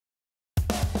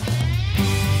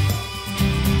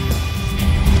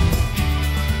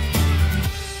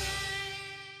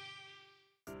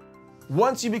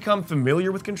Once you become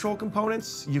familiar with control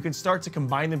components, you can start to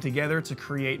combine them together to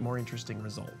create more interesting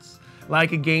results.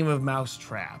 Like a game of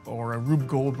Mousetrap or a Rube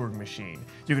Goldberg machine.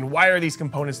 You can wire these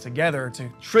components together to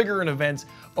trigger an event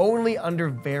only under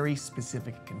very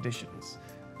specific conditions.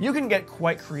 You can get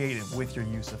quite creative with your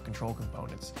use of control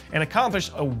components and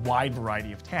accomplish a wide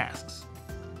variety of tasks.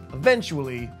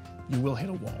 Eventually, you will hit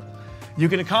a wall. You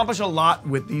can accomplish a lot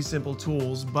with these simple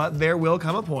tools, but there will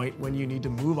come a point when you need to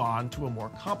move on to a more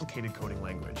complicated coding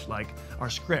language, like our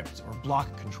script or block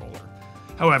controller.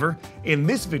 However, in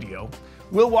this video,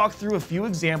 we'll walk through a few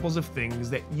examples of things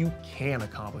that you can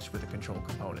accomplish with the control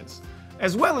components,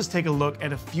 as well as take a look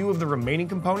at a few of the remaining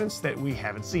components that we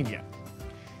haven't seen yet.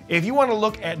 If you want to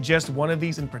look at just one of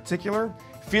these in particular,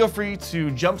 feel free to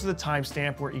jump to the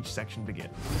timestamp where each section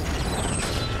begins.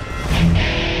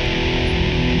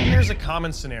 Here's a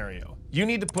common scenario. You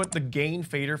need to put the gain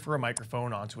fader for a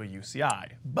microphone onto a UCI,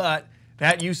 but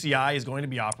that UCI is going to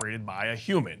be operated by a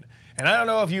human. And I don't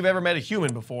know if you've ever met a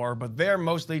human before, but they're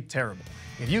mostly terrible.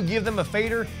 If you give them a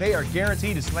fader, they are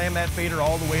guaranteed to slam that fader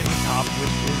all the way to the top,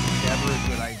 which is never a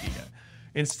good idea.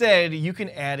 Instead, you can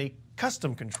add a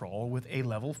custom control with a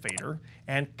level fader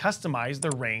and customize the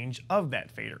range of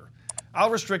that fader. I'll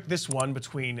restrict this one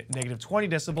between -20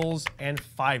 decibels and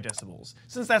 5 decibels,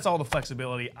 since that's all the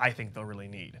flexibility I think they'll really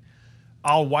need.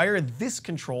 I'll wire this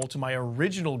control to my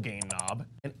original gain knob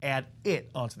and add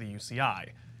it onto the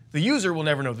UCI. The user will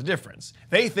never know the difference.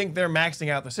 They think they're maxing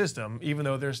out the system, even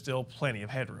though there's still plenty of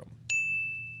headroom.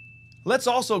 Let's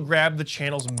also grab the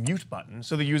channel's mute button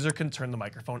so the user can turn the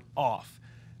microphone off.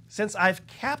 Since I've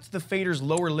capped the fader's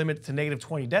lower limit to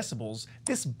 -20 decibels,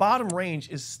 this bottom range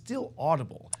is still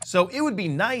audible. So it would be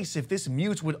nice if this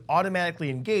mute would automatically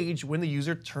engage when the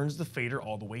user turns the fader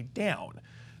all the way down.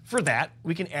 For that,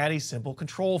 we can add a simple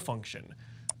control function.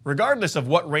 Regardless of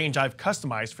what range I've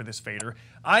customized for this fader,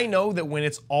 I know that when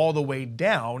it's all the way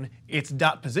down, its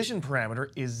 .position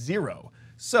parameter is 0.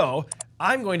 So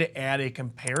I'm going to add a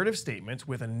comparative statement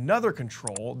with another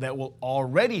control that will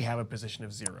already have a position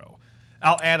of 0.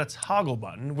 I'll add a toggle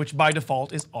button, which by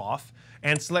default is off,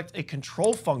 and select a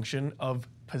control function of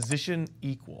position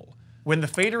equal. When the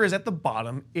fader is at the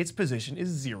bottom, its position is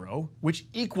 0, which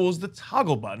equals the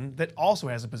toggle button that also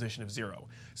has a position of 0.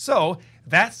 So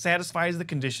that satisfies the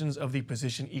conditions of the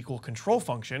position equal control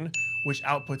function, which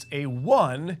outputs a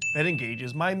 1 that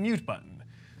engages my mute button.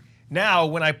 Now,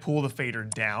 when I pull the fader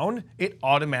down, it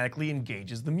automatically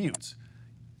engages the mute.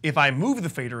 If I move the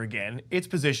fader again, its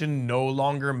position no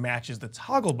longer matches the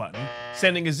toggle button,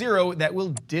 sending a 0 that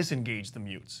will disengage the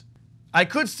mute. I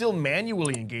could still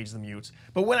manually engage the mute,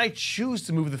 but when I choose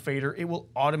to move the fader, it will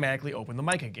automatically open the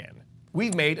mic again.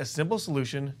 We've made a simple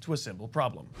solution to a simple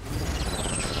problem.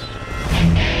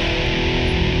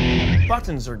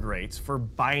 Buttons are great for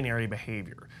binary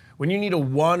behavior. When you need a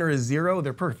 1 or a 0,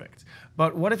 they're perfect.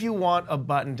 But what if you want a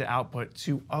button to output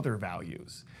 2 other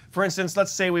values? For instance,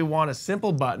 let's say we want a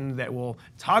simple button that will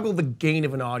toggle the gain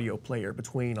of an audio player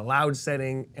between a loud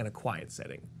setting and a quiet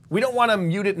setting. We don't want to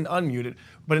mute it and unmute it,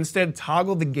 but instead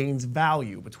toggle the gain's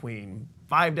value between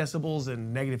 5 decibels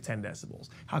and -10 decibels.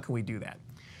 How can we do that?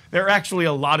 There are actually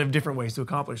a lot of different ways to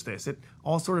accomplish this. It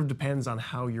all sort of depends on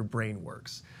how your brain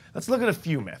works. Let's look at a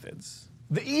few methods.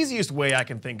 The easiest way I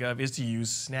can think of is to use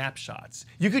snapshots.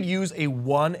 You could use a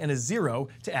 1 and a 0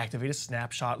 to activate a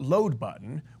snapshot load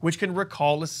button, which can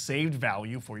recall a saved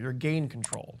value for your gain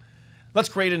control. Let's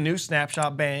create a new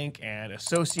snapshot bank and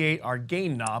associate our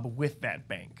gain knob with that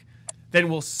bank. Then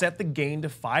we'll set the gain to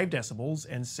 5 decibels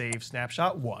and save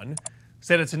snapshot 1,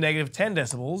 set it to -10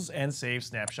 decibels and save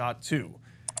snapshot 2.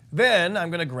 Then I'm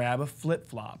going to grab a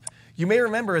flip-flop. You may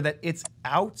remember that its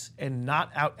out and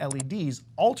not out LEDs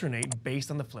alternate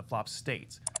based on the flip-flop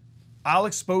state. I'll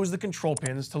expose the control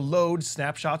pins to load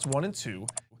snapshots 1 and 2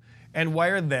 and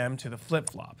wire them to the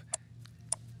flip-flop.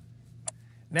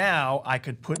 Now I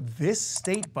could put this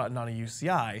state button on a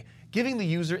UCI, giving the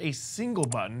user a single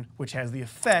button which has the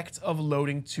effect of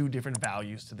loading 2 different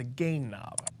values to the gain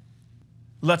knob.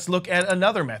 Let's look at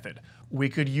another method. We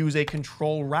could use a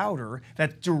control router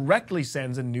that directly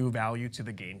sends a new value to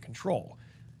the gain control.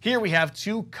 Here we have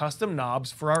 2 custom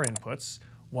knobs for our inputs,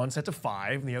 one set to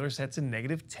 5 and the other set to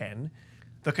 -10.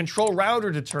 The control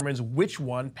router determines which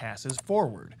one passes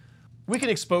forward. We can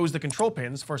expose the control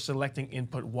pins for selecting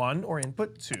input 1 or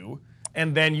input 2,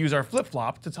 and then use our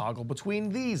flip-flop to toggle between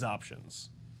these options.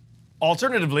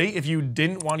 Alternatively, if you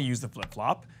didn't want to use the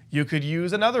flip-flop, you could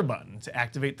use another button to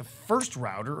activate the first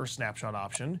router or snapshot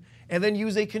option, and then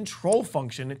use a control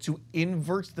function to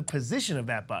invert the position of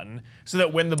that button so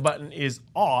that when the button is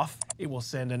off, it will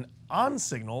send an on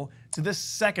signal to the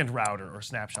second router or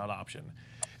snapshot option.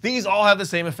 These all have the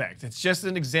same effect. It's just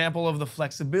an example of the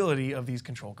flexibility of these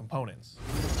control components.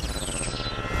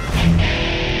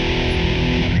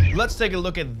 Let's take a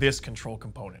look at this control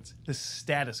component, the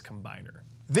status combiner.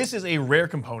 This is a rare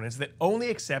component that only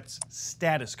accepts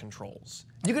status controls.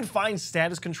 You can find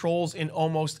status controls in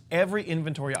almost every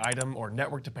inventory item or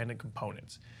network-dependent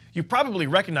component. You probably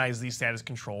recognize these status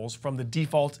controls from the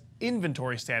default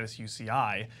inventory status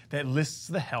UCI that lists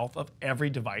the health of every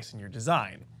device in your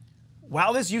design.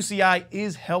 While this UCI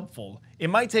is helpful, it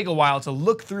might take a while to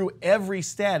look through every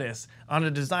status on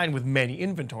a design with many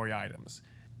inventory items.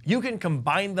 You can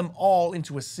combine them all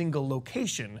into a single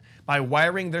location by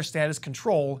wiring their status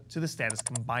control to the status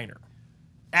combiner.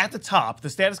 At the top, the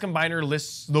status combiner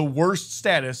lists the worst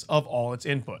status of all its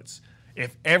inputs.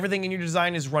 If everything in your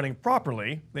design is running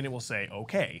properly, then it will say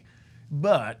OK.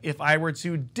 But if I were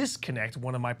to disconnect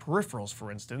one of my peripherals,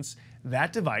 for instance,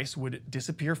 that device would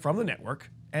disappear from the network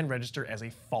and register as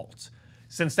a fault.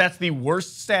 Since that's the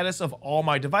worst status of all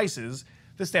my devices,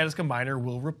 the status combiner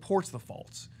will report the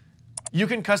fault. You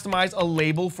can customize a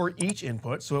label for each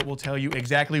input so it will tell you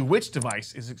exactly which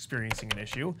device is experiencing an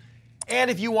issue. And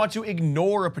if you want to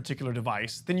ignore a particular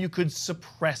device, then you could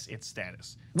suppress its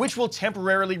status, which will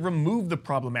temporarily remove the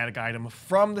problematic item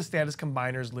from the status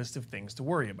combiner's list of things to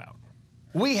worry about.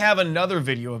 We have another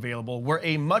video available where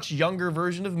a much younger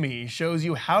version of me shows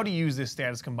you how to use this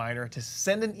status combiner to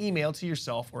send an email to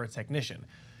yourself or a technician.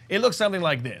 It looks something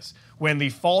like this. When the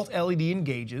fault LED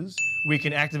engages, we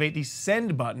can activate the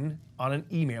send button on an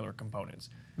emailer component.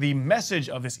 The message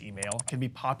of this email can be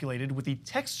populated with the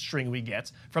text string we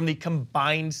get from the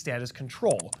combined status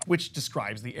control, which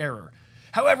describes the error.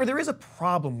 However, there is a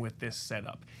problem with this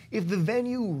setup. If the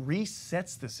venue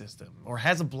resets the system or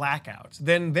has a blackout,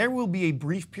 then there will be a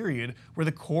brief period where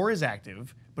the core is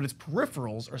active, but its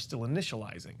peripherals are still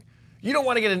initializing. You don't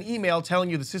want to get an email telling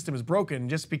you the system is broken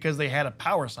just because they had a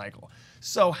power cycle.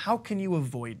 So how can you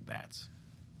avoid that?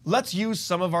 Let's use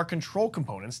some of our control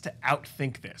components to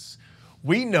outthink this.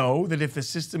 We know that if the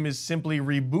system is simply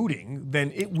rebooting,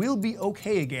 then it will be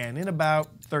okay again in about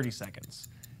 30 seconds.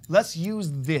 Let's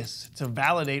use this to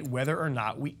validate whether or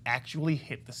not we actually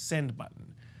hit the send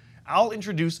button. I'll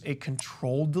introduce a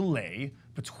control delay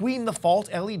between the fault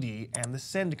LED and the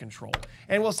send control,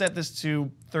 and we'll set this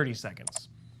to 30 seconds.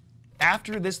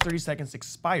 After this 30 seconds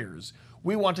expires,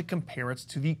 we want to compare it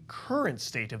to the current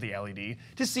state of the LED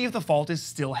to see if the fault is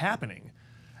still happening.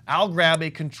 I'll grab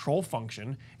a control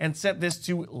function and set this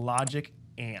to logic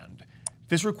AND.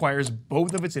 This requires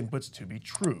both of its inputs to be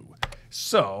true.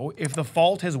 So if the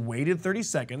fault has waited 30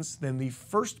 seconds, then the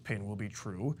first pin will be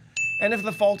true. And if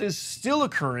the fault is still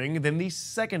occurring, then the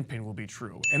second pin will be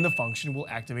true, and the function will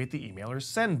activate the emailer's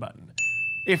send button.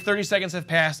 If 30 seconds have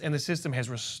passed and the system has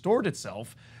restored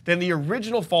itself, then the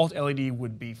original fault LED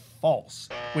would be false,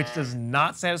 which does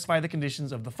not satisfy the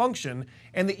conditions of the function,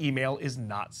 and the email is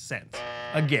not sent.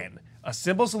 Again, a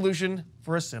simple solution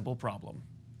for a simple problem.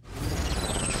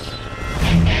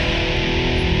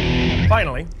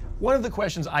 Finally, one of the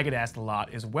questions I get asked a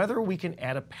lot is whether we can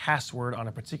add a password on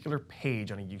a particular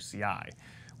page on a UCI.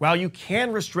 While you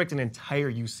can restrict an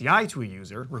entire UCI to a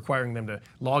user, requiring them to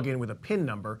log in with a PIN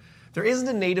number, there isn't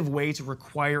a native way to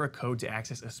require a code to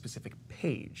access a specific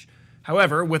page.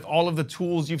 However, with all of the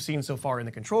tools you've seen so far in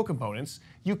the control components,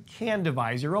 you can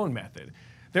devise your own method.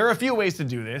 There are a few ways to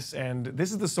do this, and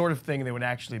this is the sort of thing that would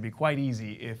actually be quite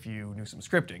easy if you knew some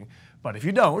scripting. But if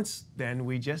you don't, then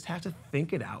we just have to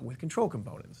think it out with control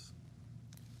components.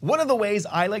 One of the ways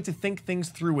I like to think things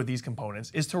through with these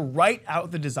components is to write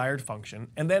out the desired function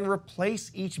and then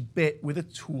replace each bit with a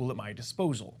tool at my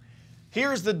disposal.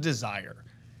 Here's the desire.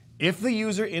 If the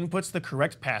user inputs the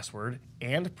correct password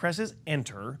and presses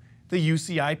enter, the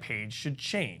UCI page should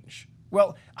change.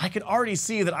 Well, I can already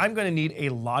see that I'm going to need a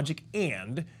logic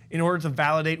AND in order to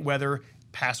validate whether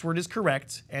password is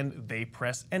correct and they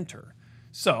press enter.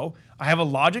 So I have a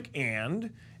logic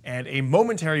and a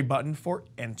momentary button for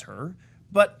enter,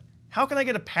 but how can I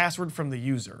get a password from the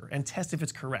user and test if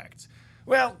it's correct?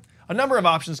 Well, a number of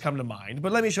options come to mind,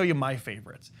 but let me show you my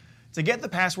favorite. To get the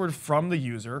password from the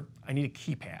user, I need a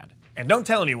keypad. And don't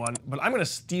tell anyone, but I'm going to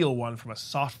steal one from a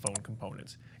softphone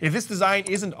component. If this design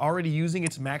isn't already using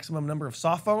its maximum number of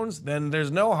softphones, then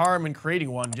there's no harm in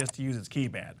creating one just to use its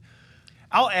keypad.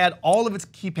 I'll add all of its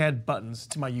keypad buttons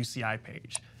to my UCI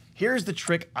page. Here's the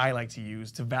trick I like to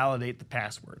use to validate the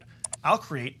password. I'll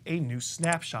create a new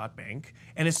snapshot bank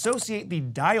and associate the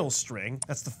dial string,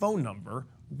 that's the phone number,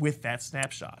 with that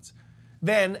snapshot.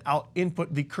 Then I'll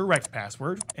input the correct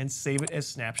password and save it as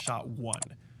snapshot 1.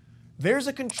 There's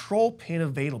a control pin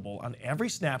available on every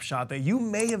snapshot that you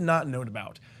may have not known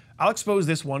about. I'll expose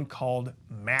this one called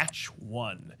Match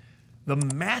 1. The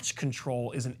match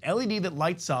control is an LED that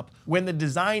lights up when the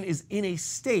design is in a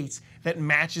state that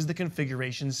matches the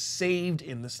configuration saved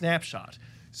in the snapshot.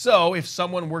 So if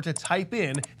someone were to type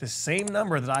in the same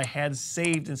number that I had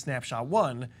saved in snapshot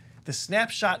 1, the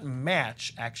snapshot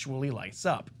match actually lights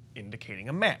up, indicating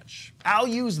a match. I'll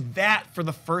use that for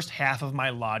the first half of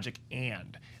my logic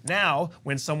AND. Now,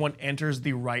 when someone enters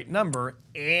the right number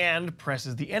and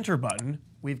presses the enter button,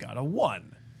 we've got a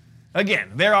 1.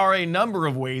 Again, there are a number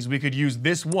of ways we could use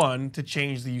this one to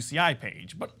change the UCI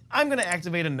page, but I'm going to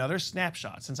activate another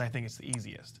snapshot since I think it's the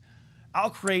easiest.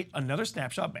 I'll create another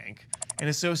snapshot bank and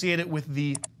associate it with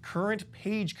the current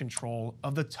page control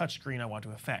of the touchscreen I want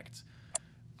to affect.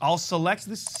 I'll select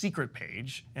the secret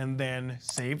page and then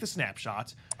save the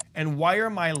snapshot and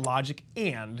wire my logic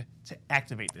AND to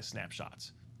activate this snapshot.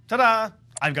 Ta-da!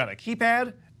 I've got a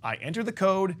keypad, I enter the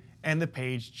code, and the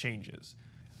page changes.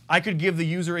 I could give the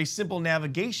user a simple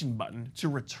navigation button to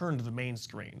return to the main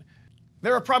screen.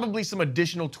 There are probably some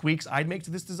additional tweaks I'd make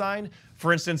to this design.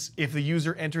 For instance, if the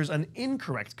user enters an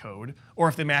incorrect code, or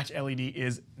if the match LED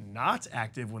is not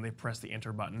active when they press the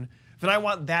enter button, then I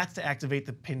want that to activate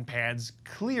the pin pad's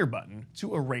clear button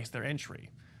to erase their entry.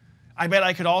 I bet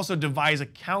I could also devise a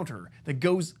counter that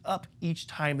goes up each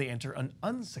time they enter an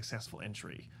unsuccessful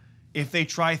entry. If they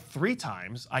try 3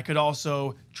 times, I could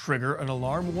also trigger an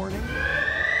alarm warning,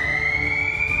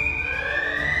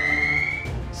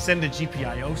 send a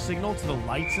GPIO signal to the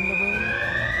lights in the room,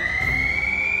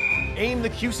 aim the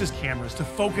Q-SYS cameras to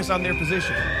focus on their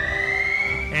position,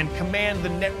 and command the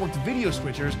networked video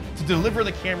switchers to deliver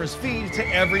the camera's feed to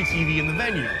every TV in the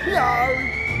venue,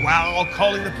 while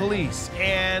calling the police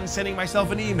and sending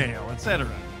myself an email, etc.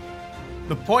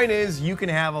 The point is, you can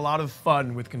have a lot of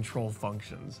fun with control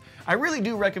functions. I really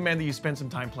do recommend that you spend some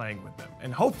time playing with them,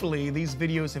 and hopefully these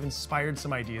videos have inspired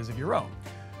some ideas of your own.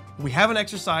 We have an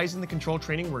exercise in the control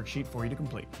training worksheet for you to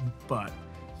complete, but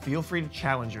feel free to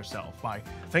challenge yourself by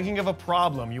thinking of a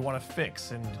problem you want to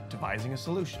fix and devising a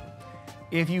solution.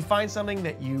 If you find something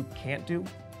that you can't do,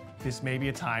 this may be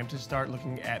a time to start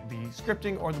looking at the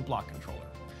scripting or the block controller.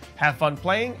 Have fun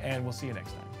playing, and we'll see you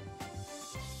next time.